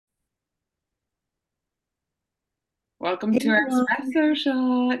Welcome Hey to our everyone. espresso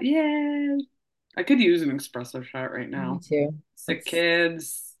shot. Yay. I could use an espresso shot right Me now. too. Sick It's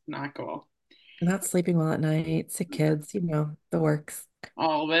kids, not cool. not sleeping well at night, sick kids, the works.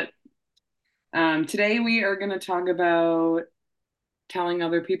 All of it. Today we are going to talk about telling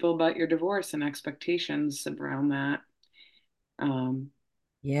other people about your divorce and expectations around that. Um,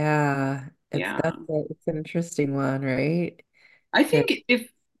 Yeah, yeah. it's an interesting one, right? I Because think if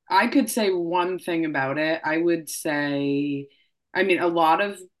I could say one thing about it, I would say, I mean, a lot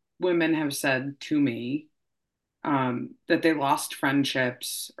of women have said to me, that they lost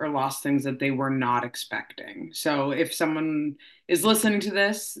friendships or lost things that they were not expecting. So if someone is listening to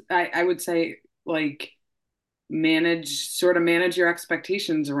this, I would say like manage your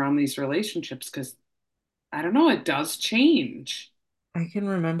expectations around these relationships because I don't know, it does change. I can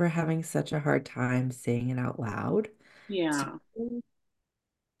remember having such a hard time saying it out loud. to Yeah. people.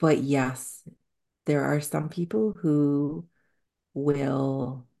 But yes, there are some people who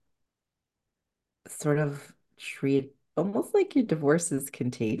will sort of treat almost like your divorce is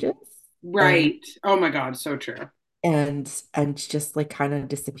contagious and Right. Oh my God, so true. and just like kind of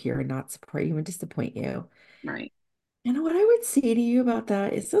disappear and not support you and disappoint you. Right. And what I would say to you about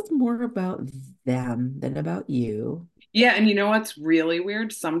that is that's more about them than about you. Yeah, and you know what's really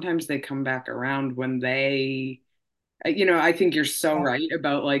weird? Sometimes they come back around when I think you're so Yeah. right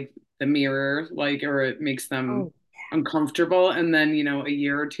about like the mirror, like, or it makes them Oh, uncomfortable. And then, a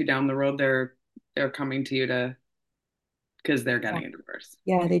year or two down the road, they're coming to you to because they're yeah. getting a divorce.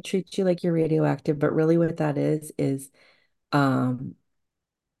 Yeah, they treat you like you're radioactive, but really what that is um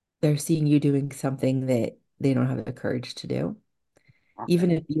they're seeing you doing something that they don't have the courage to do.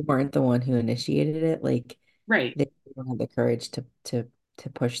 Even Often. if you weren't the one who initiated it, like Right, they don't have the courage to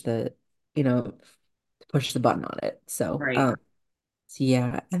push you know, to push the button on it. right. So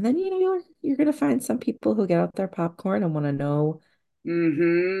yeah, and then you're gonna find some people who get out their popcorn and want to know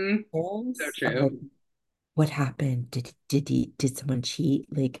Mm-hmm. So details of like true. what happened. Did someone cheat?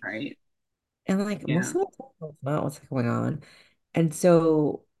 Like, Right. and like Yeah. most of the time that's not what's going on. And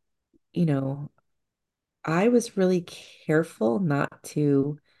so, you know, I was really careful not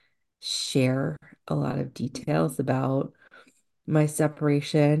to share a lot of details about my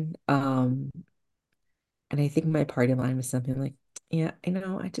separation. And I think my party line was something like, yeah,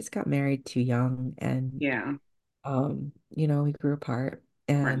 I just got married too young and Yeah. we grew apart.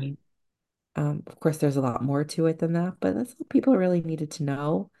 Right. And of course there's a lot more to it than that, but that's all people really needed to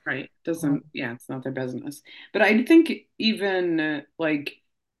know. Right. Um, Yeah, it's not their business. But I think even like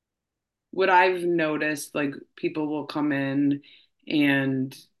what I've noticed, like people will come in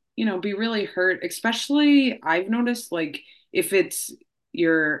and, be really hurt. Especially I've noticed like if it's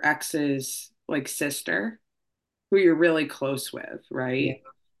your ex's like sister who you're really close with, yeah, right?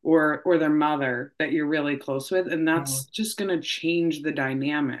 Or their mother that you're really close with, and yeah, that's just gonna change the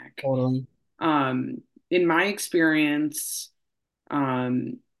dynamic. totally. Um, in my experience,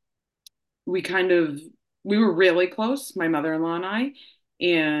 um, we kind of we were really close, my mother-in-law and I,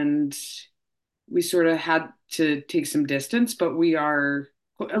 and we sort of had to take some distance, but we are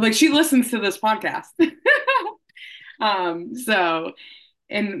like she listens to this podcast. So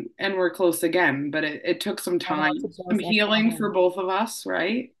and we're close again, but it took some I know it's a time, some close healing for ex-mother-in-law. both of us,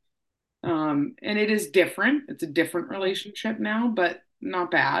 right? And it is different. It's a different Yeah. relationship now, but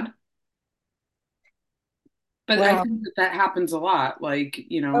not bad. But I Well, think that happens a lot. Like,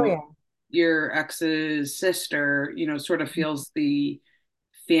 oh yeah. your ex's sister, sort of feels the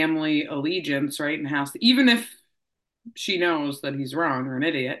family allegiance, right? And has to, even if she knows that he's wrong or an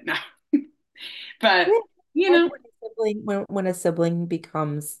idiot. No. But, Yeah, you like know, when a sibling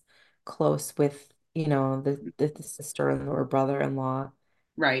becomes close with, the sister or brother-in-law,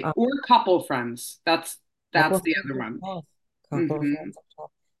 right. um, Or couple friends. That's couple of the friends other are one. tough. Couple of Hmm. friends are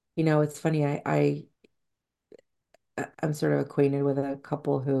tough. It's funny, I'm sort of acquainted with a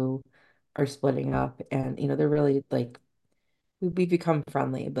couple who are splitting up and they're really like we become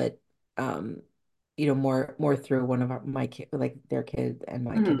friendly, but um, more through one of my kid like their kid and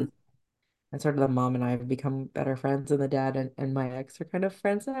my kid is Hmm. and sort of the mom and I have become better friends and the dad and my ex are kind of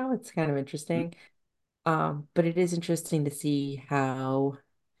friends now. It's kind of interesting. But it is interesting to see how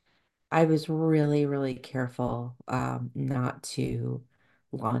I was really, really careful not to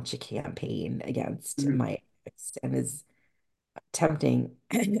launch a campaign against Hmm. my ex. And as tempting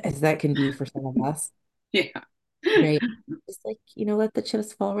as that can be for some of us, Yeah. right? Just like, let the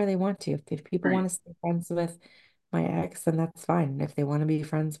chips fall where they want to. If people Right. want to stay friends with my ex, then that's fine. If they want to be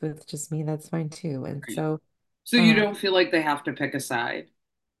friends with just me, that's fine too. And Right. so So you uh, don't feel like they have to pick a side.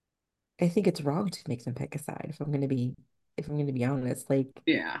 I think it's wrong to make them pick a side if I'm gonna be honest. Like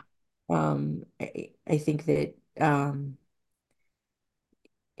Yeah. I think that.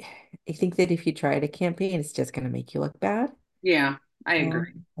 I think that if you try to campaign, it's just going to make you look bad. Yeah, I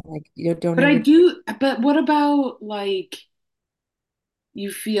agree. Like you don't But I even. do, but what about like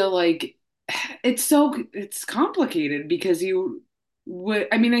you feel like it's complicated because you would,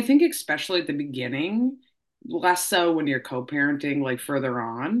 I mean, I think especially at the beginning, less so when you're co-parenting like further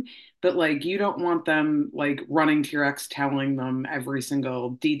on, but like you don't want them like running to your ex telling them every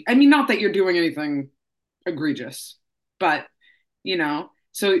single I mean, not that you're doing anything egregious, but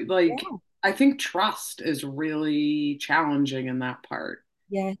so like Yeah. I think trust is really challenging in that part.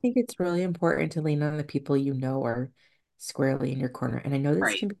 Yeah, I think it's really important to lean on the people you know are squarely in your corner. And I know this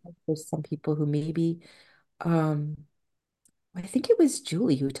Right. can be hard for some people who maybe, um, I think it was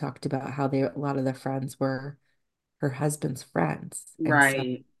Julie who talked about how a lot of the friends were her husband's friends. And so,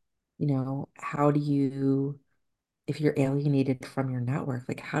 Right. how do you, if you're alienated from your network,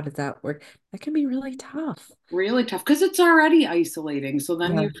 like how does that work? That can be really tough. Really tough because it's already isolating. So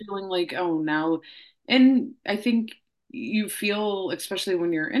then Yeah. you're feeling like, oh, now, and I think you feel, especially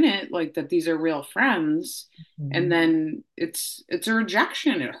when you're in it, like that these are real friends, and Mhm. then it's a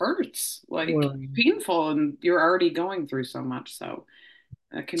rejection. It hurts, like Totally. painful, and you're already going through so much. So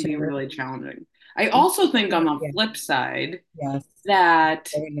that can be Sure. really challenging. I also think on the Yeah. flip side Yes. that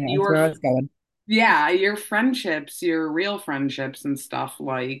That's where your I was going. yeah, your friendships, your real friendships and stuff,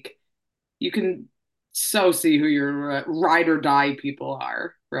 like you can so see who your ride or die people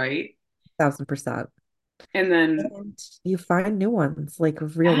are, right? 1000%. And then, And you find new ones, like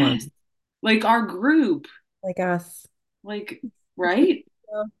real yes, ones, like our group, like us. like, right?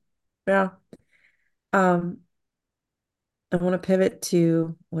 Yeah. Yeah. Um, I want to pivot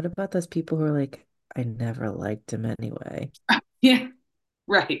to what about those people who are like, I never liked him anyway. Yeah,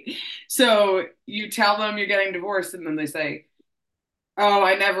 right. So you tell them you're getting divorced, and then they say, oh,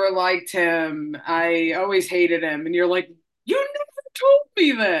 I never liked him. I always hated him. And you're like, you never told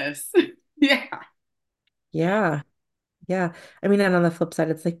me this. Yeah, Yeah. Yeah. I mean, and on the flip side,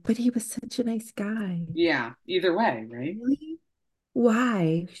 it's like, but he was such a nice guy. yeah, either way, right? Really?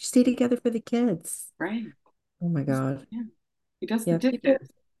 Why? Stay together for the kids. Right. Oh my God. Yeah, he does the Yeah, people dishes.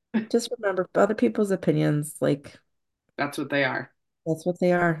 just remember other people's opinions, like That's what they are. that's what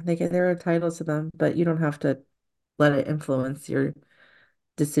they are. They're entitled to them, but you don't have to let it influence your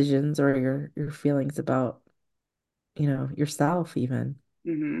decisions or your feelings about, yourself even.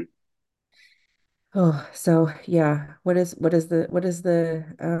 Hmm. Oh, so yeah, what is the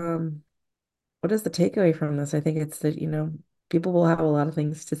takeaway from this? I think it's that, people will have a lot of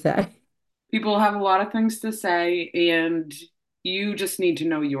things to say. People have a lot of things to say, and you just need to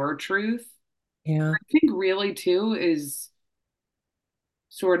know your truth. Yeah. I think really too is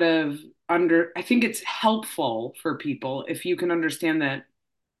sort of I think it's helpful for people if you can understand that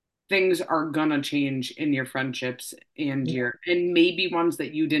things are gonna change in your friendships and Yeah. maybe ones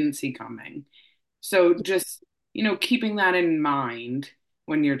that you didn't see coming. So just, keeping that in mind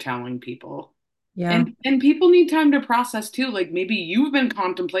when you're telling people. Yeah. And people need time to process too. Like maybe you've been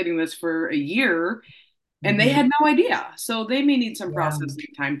contemplating this for a year and they Hmm. had no idea. So they may need some Yeah. processing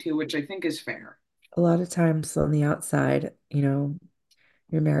time too, which I think is fair. A lot of times on the outside,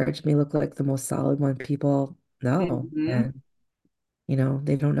 your marriage may look like the most solid one people know. Hmm. And,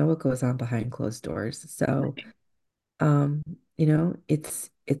 they don't know what goes on behind closed doors. So, um, it's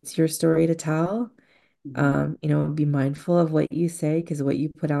your story to tell. Hmm. Be mindful of what you say because what you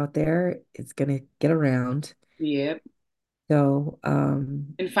put out there is gonna get around. Yep. So,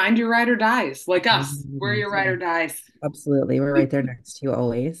 And find your ride or dies, like us. We're your ride yeah, or dies. absolutely. We're right there next to you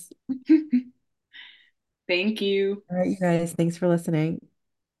always. Thank you. All right, you guys, thanks for listening.